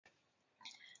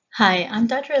Hi, I'm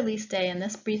Dr. Elise Day, and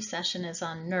this brief session is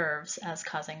on nerves as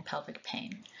causing pelvic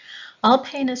pain. All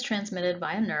pain is transmitted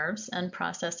via nerves and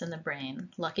processed in the brain.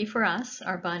 Lucky for us,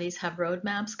 our bodies have road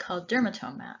maps called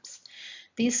dermatome maps.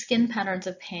 These skin patterns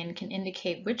of pain can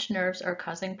indicate which nerves are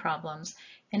causing problems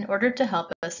in order to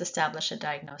help us establish a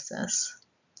diagnosis.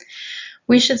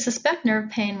 We should suspect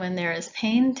nerve pain when there is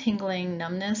pain, tingling,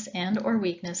 numbness, and/or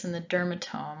weakness in the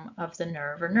dermatome of the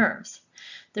nerve or nerves.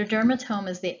 The dermatome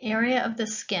is the area of the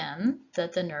skin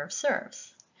that the nerve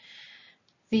serves.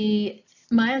 The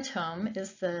myotome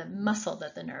is the muscle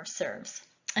that the nerve serves.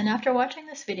 And after watching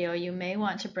this video, you may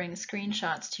want to bring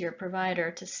screenshots to your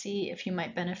provider to see if you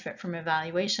might benefit from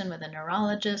evaluation with a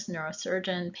neurologist,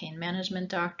 neurosurgeon, pain management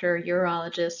doctor,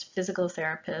 urologist, physical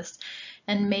therapist,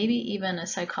 and maybe even a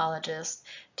psychologist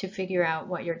to figure out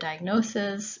what your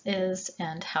diagnosis is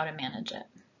and how to manage it.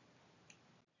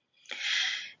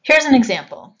 Here's an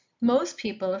example. Most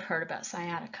people have heard about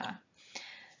sciatica.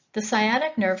 The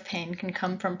sciatic nerve pain can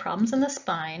come from problems in the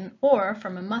spine or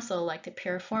from a muscle like the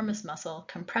piriformis muscle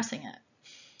compressing it.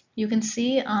 You can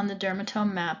see on the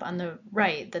dermatome map on the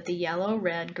right that the yellow,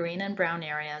 red, green, and brown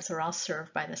areas are all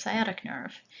served by the sciatic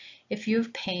nerve. If you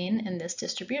have pain in this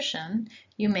distribution,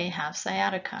 you may have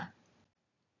sciatica.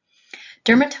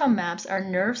 Dermatome maps are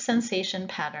nerve sensation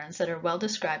patterns that are well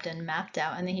described and mapped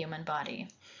out in the human body.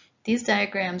 These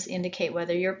diagrams indicate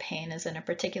whether your pain is in a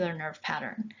particular nerve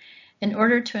pattern. In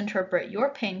order to interpret your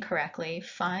pain correctly,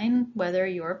 find whether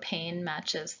your pain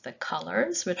matches the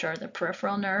colors, which are the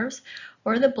peripheral nerves,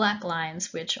 or the black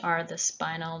lines, which are the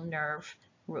spinal nerve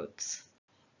roots.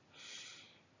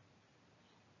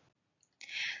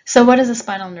 So what is a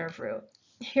spinal nerve root?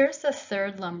 Here's the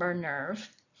third lumbar nerve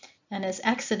and is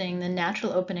exiting the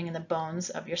natural opening in the bones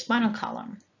of your spinal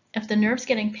column. If the nerve's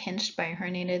getting pinched by a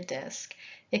herniated disc,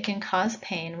 it can cause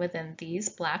pain within these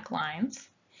black lines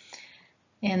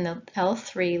in the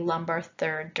L3 lumbar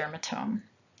third dermatome.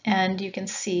 And you can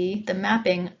see the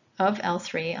mapping of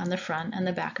L3 on the front and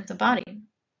the back of the body.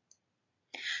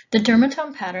 The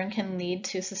dermatome pattern can lead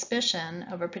to suspicion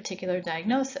of a particular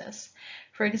diagnosis.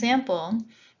 For example,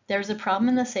 there's a problem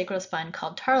in the sacral spine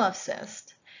called tarlov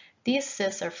cyst. These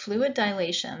cysts are fluid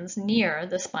dilations near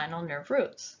the spinal nerve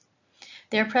roots.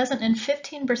 They are present in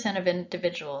 15% of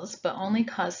individuals, but only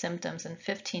cause symptoms in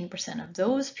 15% of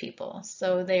those people,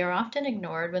 so they are often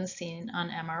ignored when seen on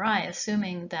MRI,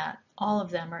 assuming that all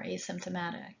of them are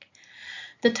asymptomatic.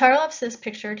 The tarlov cysts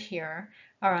pictured here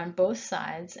are on both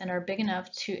sides and are big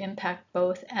enough to impact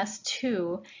both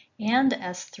S2 and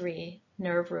S3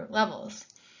 nerve root levels.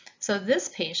 So this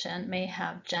patient may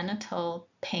have genital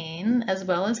pain as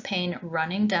well as pain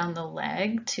running down the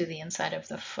leg to the inside of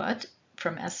the foot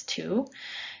from S2,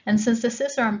 and since the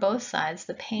cysts are on both sides,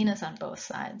 the pain is on both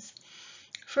sides.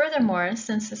 Furthermore,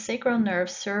 since the sacral nerve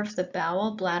serves the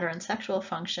bowel, bladder, and sexual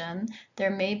function, there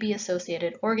may be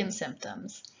associated organ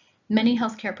symptoms. Many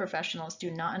healthcare professionals do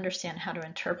not understand how to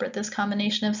interpret this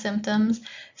combination of symptoms,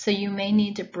 so you may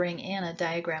need to bring in a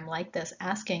diagram like this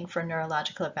asking for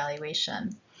neurological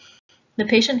evaluation. The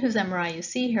patient whose MRI you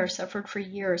see here suffered for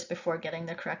years before getting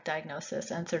the correct diagnosis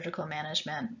and surgical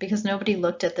management because nobody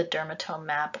looked at the dermatome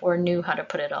map or knew how to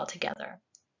put it all together.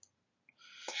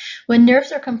 When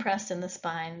nerves are compressed in the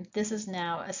spine, this is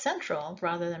now a central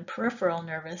rather than peripheral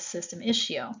nervous system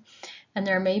issue, and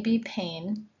there may be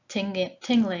pain,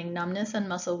 tingling, numbness, and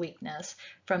muscle weakness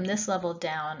from this level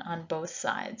down on both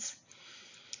sides.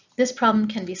 This problem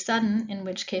can be sudden, in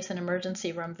which case an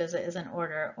emergency room visit is in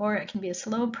order, or it can be a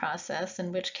slow process,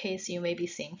 in which case you may be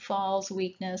seeing falls,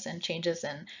 weakness, and changes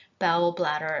in bowel,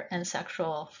 bladder, and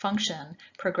sexual function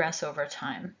progress over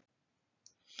time.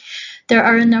 There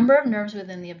are a number of nerves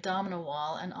within the abdominal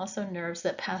wall and also nerves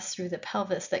that pass through the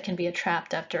pelvis that can be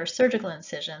trapped after a surgical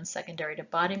incision, secondary to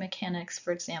body mechanics,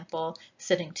 for example,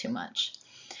 sitting too much.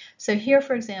 So here,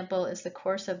 for example, is the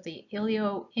course of the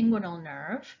ilioinguinal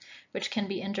nerve, which can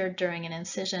be injured during an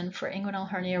incision for inguinal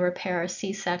hernia repair,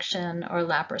 C-section, or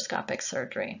laparoscopic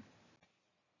surgery.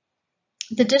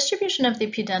 The distribution of the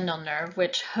pudendal nerve,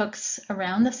 which hooks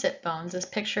around the sit bones, is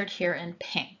pictured here in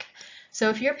pink.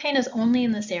 So if your pain is only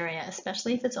in this area,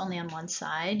 especially if it's only on one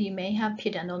side, you may have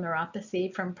pudendal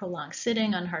neuropathy from prolonged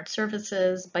sitting on hard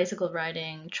surfaces, bicycle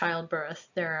riding, childbirth.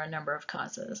 There are a number of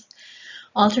causes.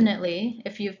 Alternately,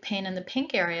 if you have pain in the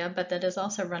pink area, but that is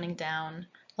also running down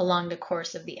along the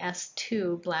course of the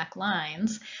S2 black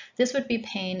lines, this would be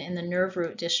pain in the nerve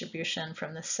root distribution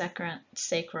from the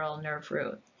sacral nerve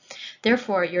root.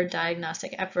 Therefore, your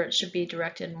diagnostic efforts should be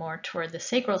directed more toward the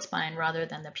sacral spine rather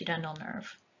than the pudendal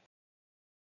nerve.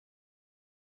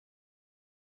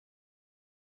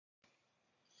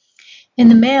 In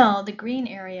the male, the green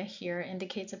area here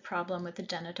indicates a problem with the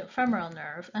genitofemoral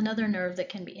nerve, another nerve that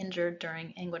can be injured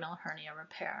during inguinal hernia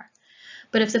repair.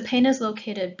 But if the pain is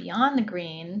located beyond the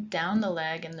green, down the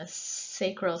leg in the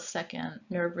sacral second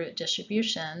nerve root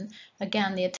distribution,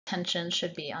 again, the attention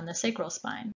should be on the sacral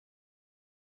spine.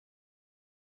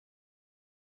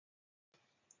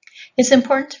 It's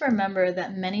important to remember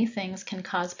that many things can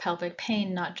cause pelvic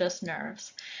pain, not just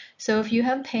nerves. So if you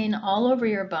have pain all over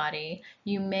your body,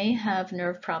 you may have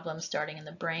nerve problems starting in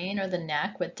the brain or the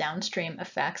neck with downstream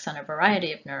effects on a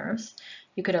variety of nerves.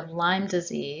 You could have Lyme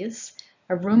disease,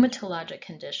 a rheumatologic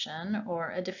condition,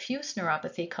 or a diffuse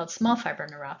neuropathy called small fiber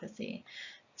neuropathy.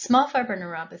 Small fiber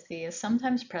neuropathy is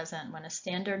sometimes present when a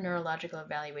standard neurological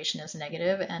evaluation is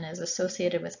negative and is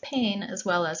associated with pain, as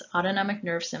well as autonomic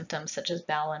nerve symptoms such as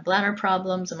bowel and bladder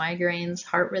problems, migraines,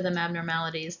 heart rhythm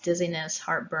abnormalities, dizziness,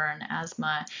 heartburn,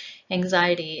 asthma,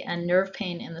 anxiety, and nerve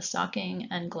pain in the stocking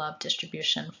and glove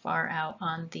distribution far out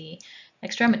on the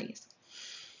extremities.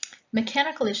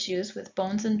 Mechanical issues with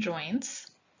bones and joints,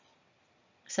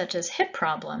 such as hip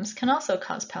problems, can also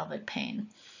cause pelvic pain.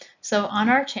 So on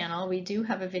our channel, we do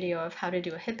have a video of how to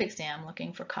do a hip exam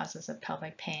looking for causes of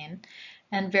pelvic pain.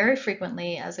 And very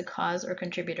frequently, as a cause or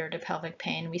contributor to pelvic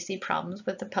pain, we see problems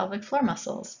with the pelvic floor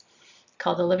muscles,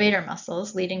 called the levator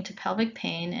muscles, leading to pelvic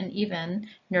pain and even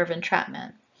nerve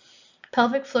entrapment.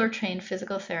 Pelvic floor trained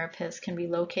physical therapists can be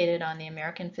located on the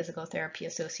American Physical Therapy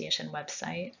Association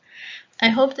website. I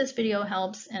hope this video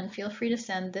helps, and feel free to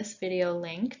send this video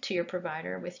link to your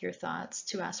provider with your thoughts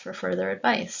to ask for further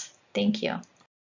advice. Thank you.